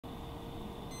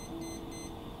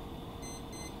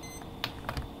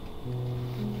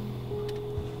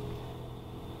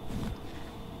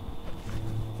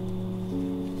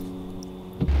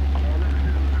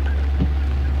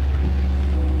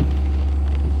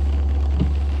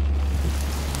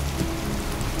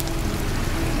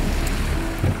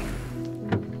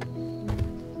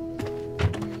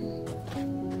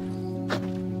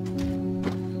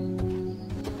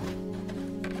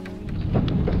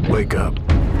Wake up.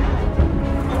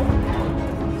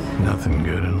 Nothing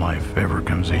good in life ever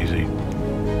comes easy.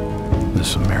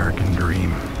 This American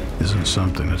dream isn't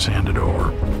something that's handed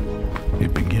over.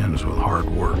 It begins with hard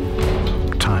work,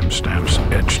 timestamps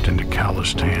etched into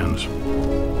calloused hands.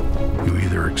 You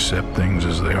either accept things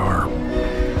as they are,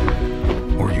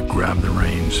 or you grab the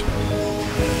reins.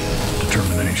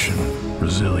 Determination,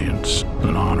 resilience,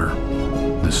 and honor.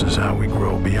 This is how we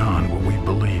grow beyond what we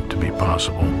believe to be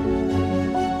possible.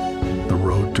 The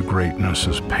road to greatness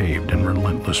is paved in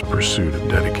relentless pursuit of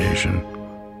dedication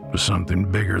to something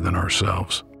bigger than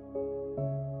ourselves.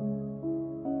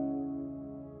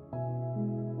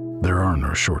 There are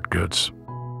no shortcuts,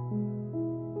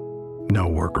 no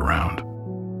workaround,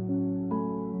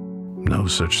 no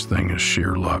such thing as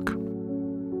sheer luck.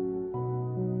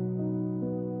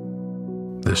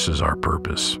 This is our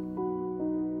purpose,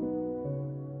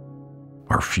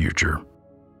 our future.